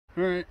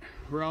All right,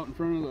 we're out in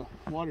front of the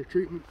water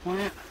treatment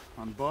plant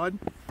on Bud.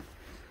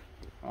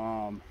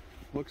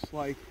 Looks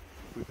like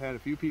we've had a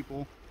few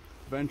people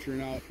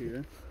venturing out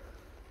here.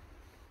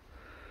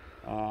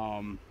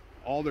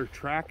 All their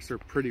tracks are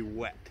pretty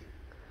wet.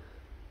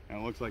 And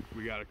it looks like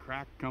we got a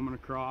crack coming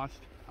across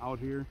out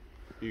here.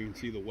 You can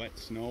see the wet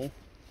snow.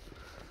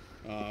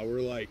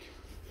 We're like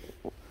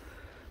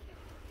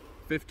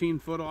 15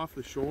 foot off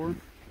the shore.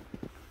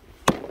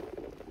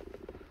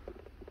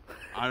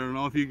 I don't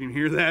know if you can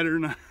hear that or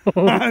not,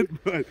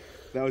 but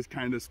that was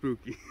kind of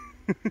spooky.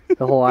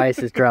 The whole ice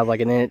has dropped like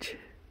an inch.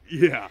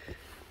 Yeah.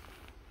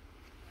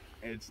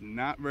 It's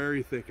not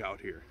very thick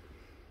out here.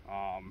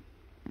 I'll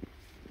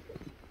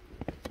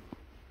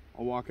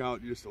walk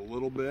out just a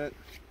little bit.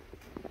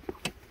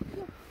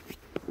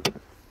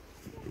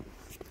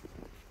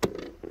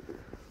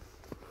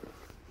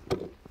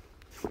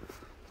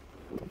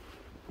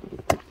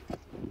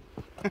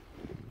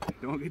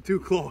 Don't get too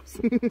close.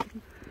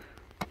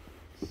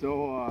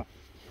 So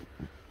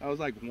that was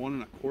like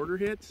 1 1/4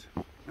 hits,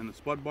 and the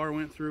spud bar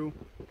went through.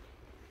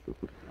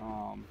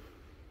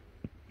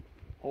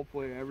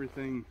 Hopefully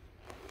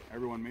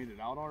everyone made it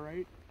out all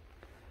right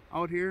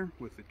out here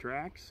with the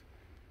tracks,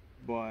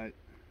 but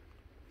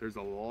there's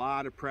a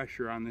lot of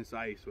pressure on this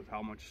ice with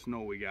how much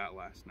snow we got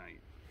last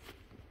night.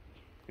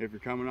 If you're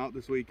coming out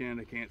this weekend,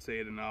 I can't say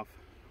it enough,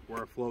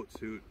 wear a float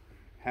suit,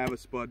 have a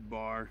spud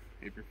bar.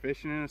 If you're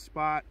fishing in a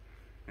spot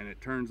and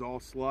it turns all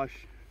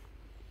slush,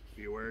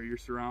 be aware of your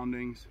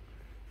surroundings,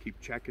 keep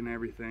checking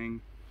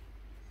everything,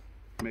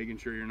 making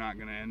sure you're not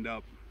going to end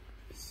up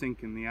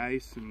sinking the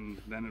ice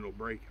and then it'll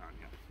break on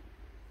you.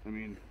 I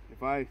mean,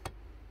 if I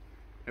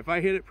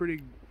hit it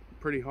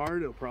pretty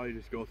hard, it'll probably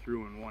just go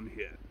through in one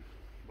hit,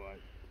 but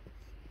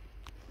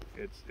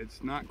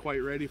it's not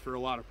quite ready for a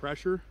lot of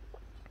pressure.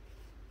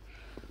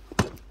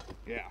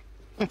 Yeah.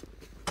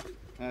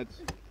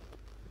 That's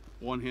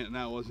one hit, and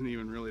that wasn't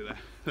even really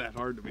that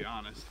hard, to be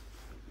honest.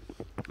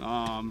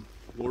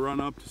 We'll run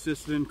up to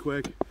Sisseton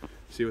quick,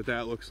 see what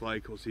that looks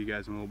like. We'll see you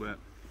guys in a little bit.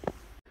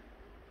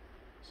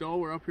 So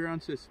we're up here on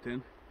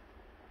Sisseton.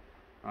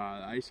 The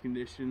ice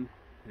condition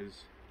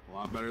is a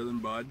lot better than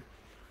Bud,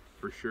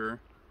 for sure.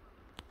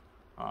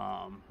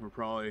 We're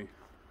probably,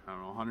 I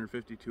don't know,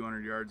 150,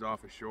 200 yards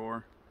off of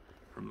shore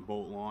from the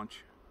boat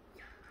launch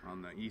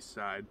on the east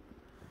side.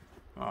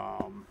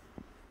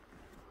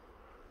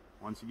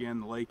 Once again,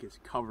 the lake is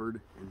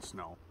covered in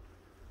snow.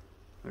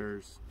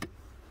 There's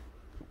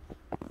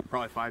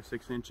probably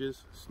 5-6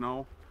 inches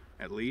snow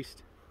at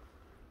least.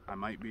 I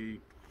might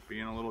be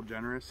being a little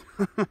generous.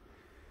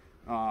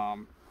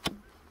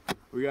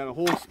 We got a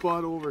whole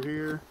spud over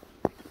here.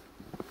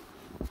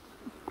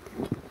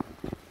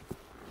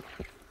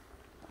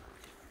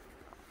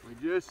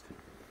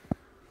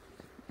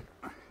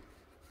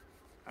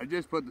 I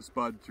just put the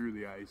spud through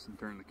the ice and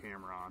turned the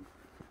camera on.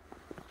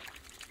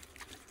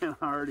 And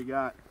I already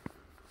got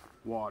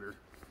water.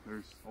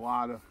 There's a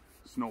lot of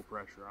snow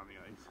pressure on the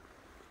ice.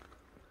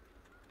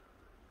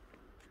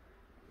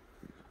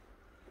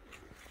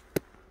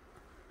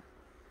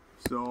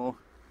 So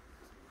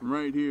from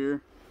right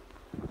here,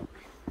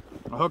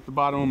 I hooked the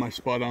bottom of my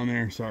spud on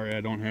there. Sorry,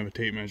 I don't have a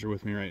tape measure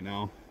with me right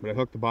now, but I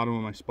hooked the bottom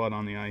of my spud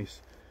on the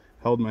ice,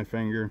 held my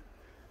finger.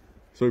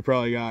 So we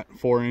probably got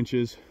 4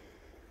 inches,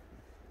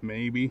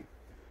 maybe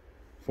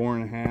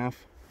 4.5,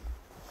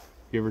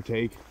 give or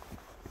take.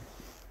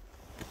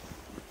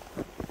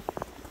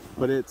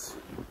 But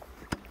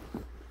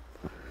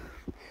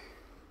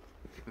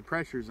the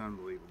pressure is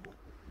unbelievable.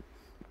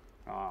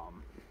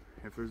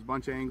 If there's a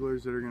bunch of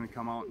anglers that are going to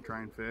come out and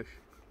try and fish,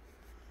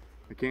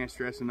 I can't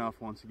stress enough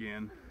once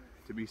again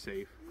to be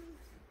safe.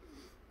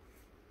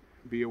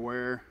 Be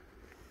aware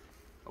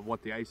of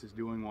what the ice is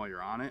doing while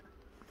you're on it.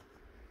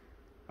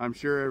 I'm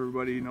sure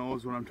everybody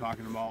knows what I'm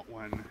talking about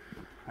when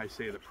I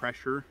say the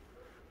pressure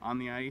on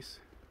the ice.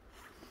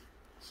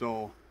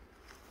 So,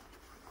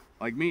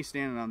 like me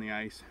standing on the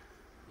ice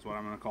is what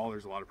I'm going to call,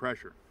 there's a lot of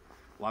pressure,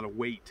 a lot of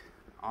weight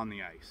on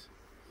the ice.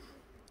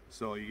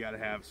 So you got to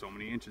have so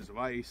many inches of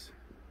ice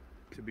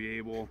to be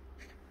able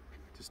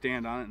to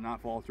stand on it and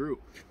not fall through.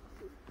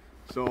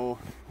 So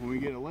when we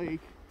get a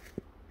lake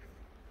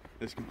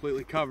that's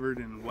completely covered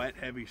in wet,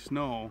 heavy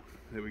snow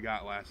that we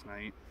got last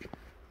night,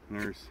 and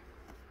there's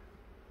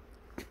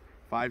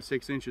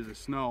 5-6 inches of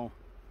snow,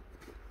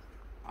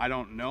 I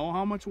don't know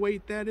how much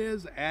weight that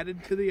is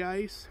added to the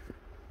ice,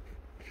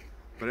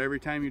 but every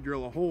time you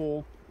drill a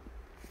hole,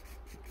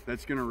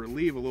 that's going to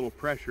relieve a little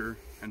pressure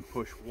and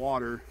push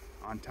water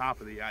on top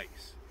of the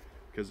ice,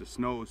 because the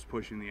snow is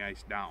pushing the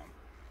ice down.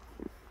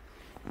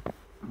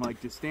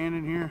 Like, just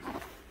standing here,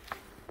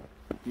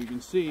 you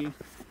can see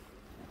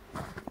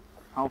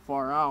how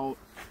far out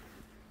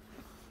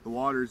the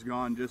water's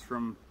gone just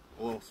from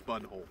a little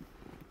spud hole.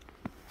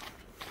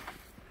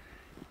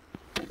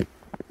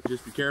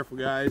 Just be careful,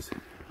 guys.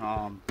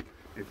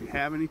 If you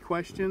have any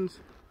questions,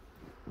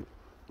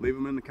 leave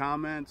them in the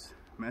comments,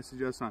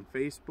 message us on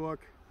Facebook,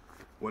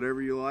 whatever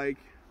you like.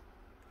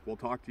 We'll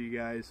talk to you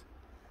guys,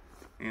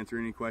 answer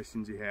any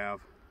questions you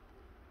have.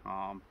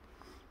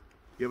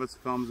 Give us a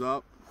thumbs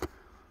up,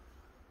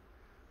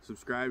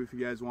 subscribe if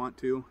you guys want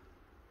to.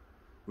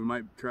 We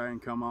might try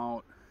and come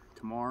out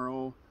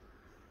tomorrow.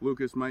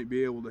 Lucas might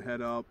be able to head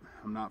up.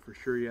 I'm not for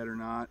sure yet or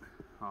not.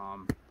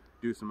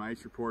 Do some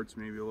ice reports,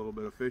 maybe a little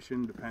bit of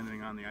fishing,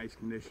 depending on the ice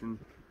condition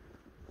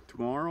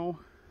tomorrow.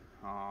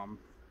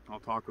 I'll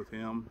talk with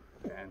him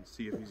and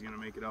see if he's gonna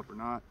make it up or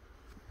not.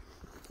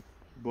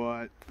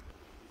 But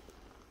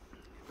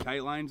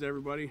tight lines,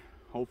 everybody.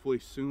 Hopefully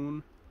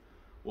soon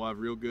we'll have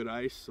real good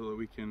ice so that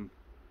we can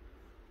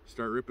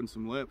start ripping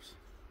some lips.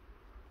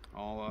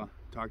 I'll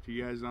talk to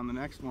you guys on the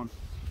next one.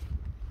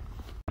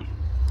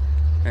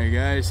 Hey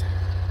guys,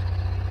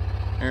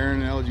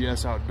 Aaron,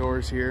 LGS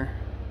Outdoors here.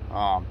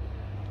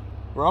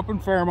 We're up in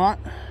Fairmont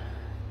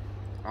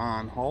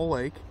on Hall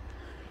Lake,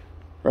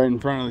 right in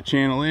front of the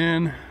Channel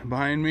Inn.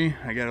 Behind me,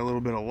 I got a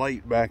little bit of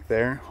light back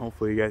there.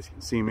 Hopefully you guys can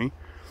see me.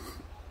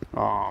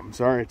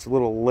 Sorry it's a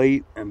little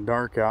late and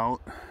dark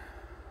out,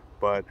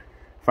 but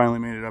finally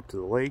made it up to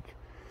the lake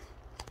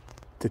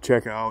to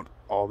check out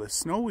all this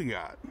snow we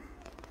got.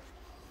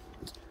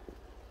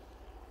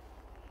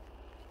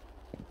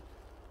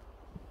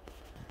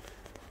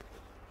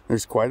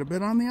 There's quite a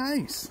bit on the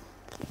ice.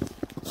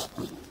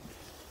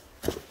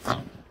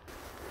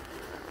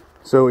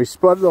 So we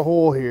spud the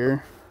hole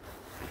here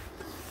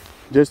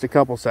just a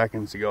couple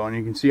seconds ago, and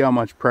you can see how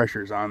much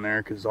pressure's on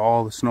there because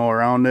all the snow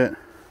around it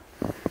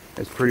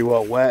is pretty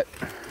well wet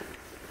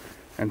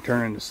and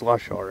turning to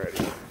slush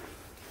already.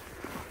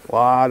 A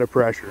lot of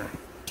pressure.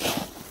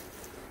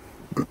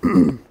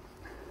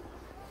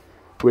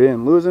 We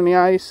didn't lose any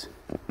ice.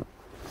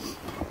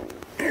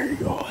 There you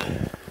go.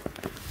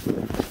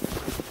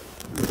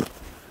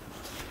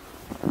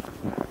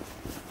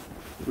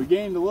 We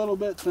gained a little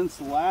bit since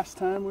the last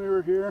time we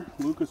were here.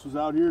 Lucas was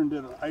out here and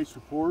did an ice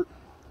report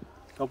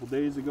a couple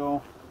days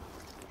ago.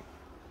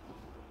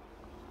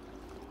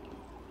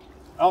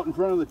 Out in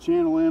front of the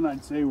Channel Inn,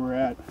 I'd say we're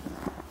at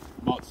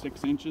about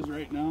 6 inches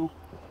right now,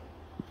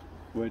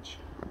 which,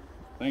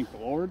 thank the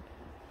Lord.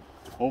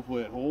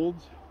 Hopefully it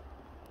holds.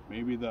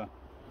 Maybe the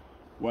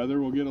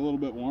weather will get a little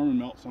bit warm and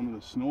melt some of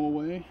the snow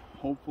away,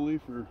 hopefully,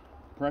 for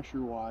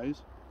pressure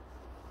wise.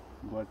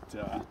 But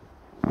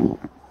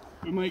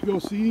we might go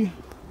see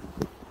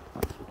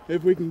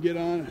if we can get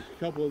on a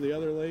couple of the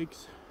other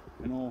lakes.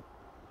 I know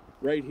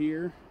right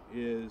here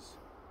is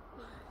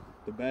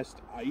the best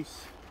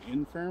ice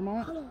in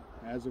Fairmont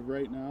as of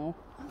right now.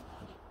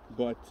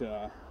 But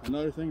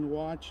another thing to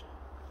watch,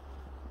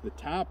 the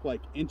top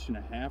like 1.5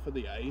 inches of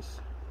the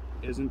ice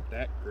isn't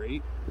that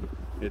great.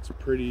 It's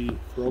pretty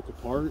broke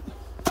apart.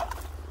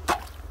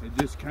 It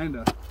just kind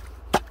of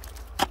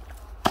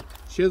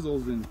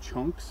chisels in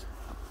chunks.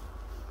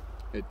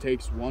 It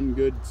takes one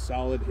good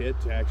solid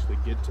hit to actually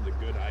get to the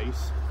good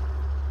ice.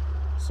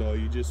 So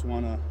you just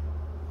want to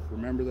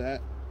remember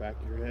that back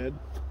of your head.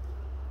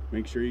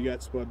 Make sure you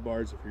got spud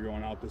bars if you're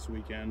going out this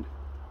weekend.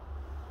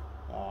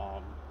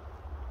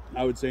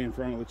 I would say in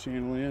front of the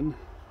Channel Inn,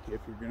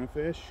 if you're gonna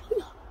fish,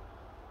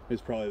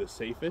 is probably the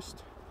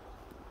safest.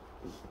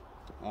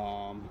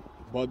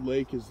 Bud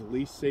Lake is the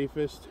least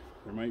safest.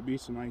 There might be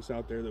some ice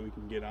out there that we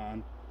can get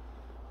on.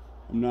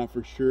 I'm not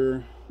for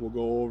sure. We'll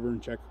go over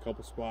and check a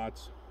couple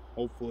spots.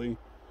 Hopefully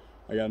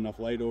I got enough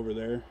light over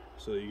there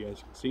so that you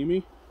guys can see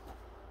me,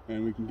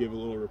 and we can give a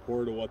little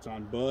report of what's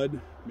on Bud,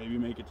 maybe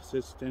make it to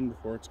Sisseton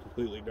before it's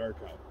completely dark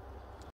out.